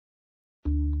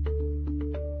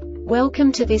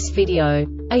Welcome to this video.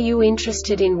 Are you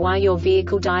interested in why your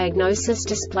vehicle diagnosis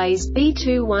displays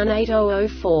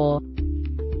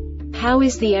B2180-04? How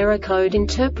is the error code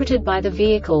interpreted by the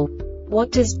vehicle?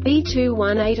 What does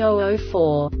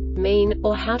B2180-04 mean,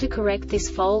 or how to correct this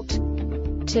fault?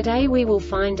 Today we will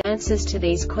find answers to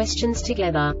these questions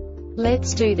together.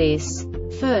 Let's do this.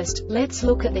 First, let's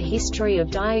look at the history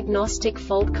of diagnostic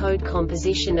fault code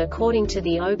composition according to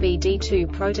the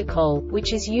OBD2 protocol,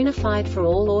 which is unified for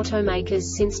all automakers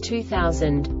since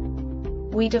 2000.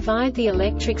 We divide the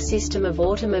electric system of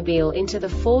automobile into the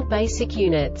four basic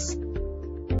units: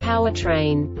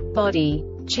 powertrain, body,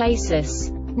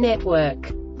 chassis,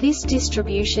 network. This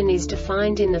distribution is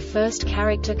defined in the first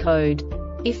character code.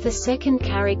 If the second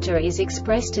character is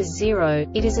expressed as 0,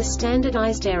 it is a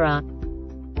standardized error.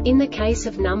 In the case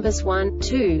of numbers 1,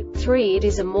 2, 3, it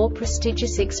is a more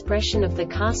prestigious expression of the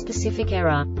car-specific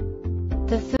error.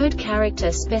 The third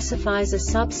character specifies a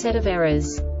subset of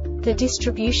errors. The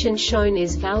distribution shown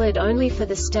is valid only for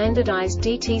the standardized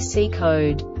DTC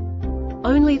code.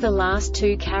 Only the last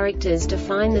two characters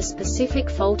define the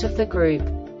specific fault of the group.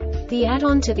 The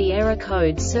add-on to the error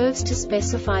code serves to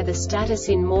specify the status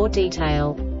in more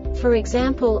detail. For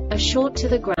example, a short to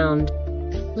the ground.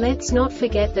 Let's not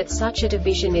forget that such a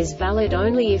division is valid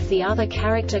only if the other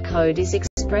character code is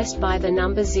expressed by the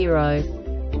number 0.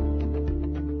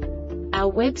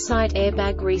 Our website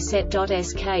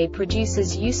airbagreset.sk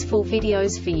produces useful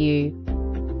videos for you.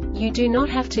 You do not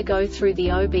have to go through the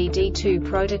OBD2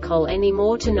 protocol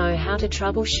anymore to know how to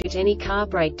troubleshoot any car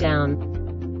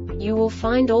breakdown. You will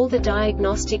find all the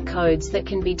diagnostic codes that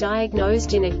can be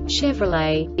diagnosed in a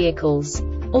Chevrolet vehicles.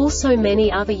 Also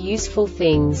many other useful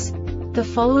things. The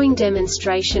following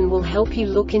demonstration will help you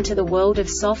look into the world of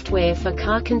software for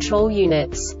car control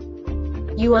units.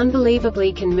 You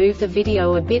unbelievably can move the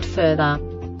video a bit further.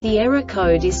 The error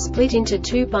code is split into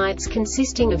 2 bytes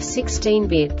consisting of 16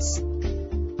 bits.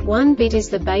 1 bit is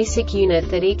the basic unit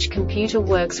that each computer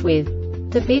works with.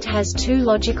 The bit has 2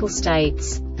 logical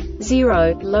states: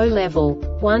 0, low level,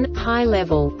 1, high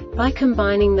level. By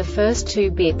combining the first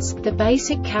 2 bits, the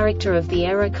basic character of the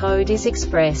error code is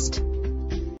expressed.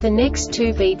 The next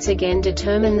 2 beats again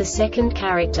determine the second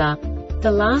character. The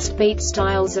last beat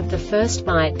styles of the first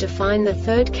byte define the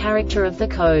third character of the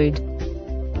code.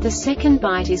 The second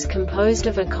byte is composed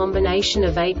of a combination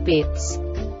of 8 bits.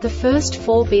 The first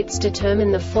 4 bits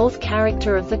determine the fourth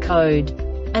character of the code.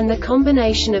 And the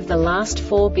combination of the last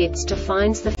 4 bits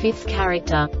defines the fifth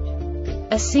character.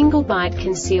 A single byte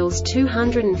conceals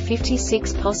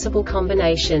 256 possible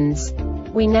combinations.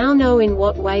 We now know in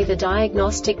what way the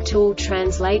diagnostic tool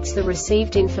translates the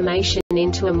received information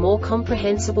into a more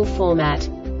comprehensible format.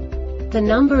 The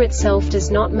number itself does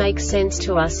not make sense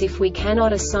to us if we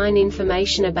cannot assign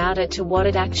information about it to what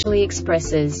it actually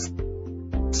expresses.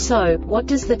 So, what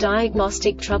does the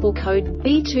Diagnostic Trouble Code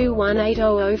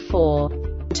B2180-04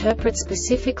 interpret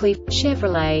specifically for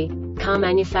Chevrolet car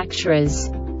manufacturers?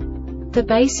 The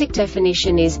basic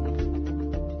definition is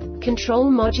Control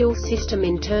Module System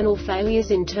Internal Failures,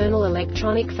 Internal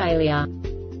Electronic Failure.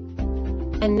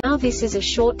 And now this is a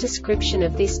short description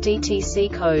of this DTC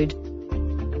code.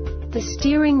 The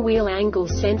steering wheel angle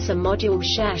sensor module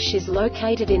SHASH is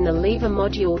located in the lever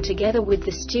module together with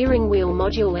the steering wheel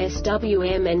module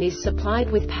SWM and is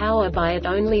supplied with power by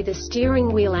it.Only. The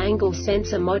steering wheel angle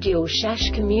sensor module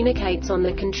SHASH communicates on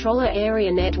the controller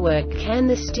area network CAN.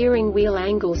 The steering wheel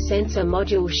angle sensor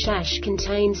module SHASH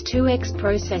contains 2X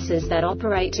processors that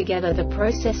operate together. The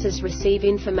processors receive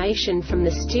information from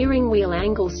the steering wheel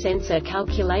angle sensor.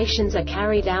 Calculations are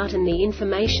carried out and the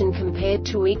information compared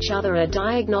to each other. A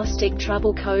Diagnostic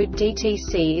Trouble Code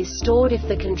DTC is stored if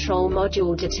the control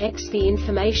module detects the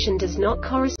information does not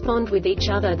correspond with each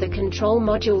other. The control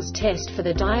module's test for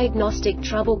the Diagnostic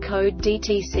Trouble Code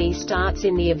DTC starts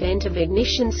in the event of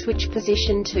ignition switch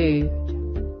position 2.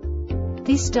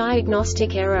 This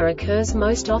diagnostic error occurs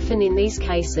most often in these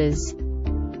cases: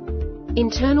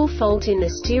 internal fault in the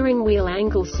steering wheel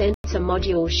angle sensor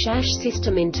module SHASH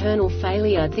system, internal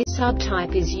failure. This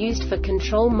subtype is used for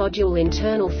control module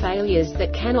internal failures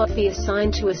that cannot be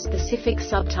assigned to a specific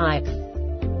subtype.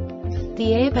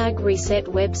 The Airbag Reset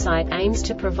website aims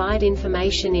to provide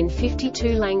information in 52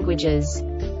 languages.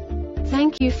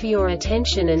 Thank you for your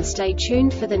attention and stay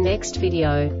tuned for the next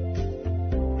video.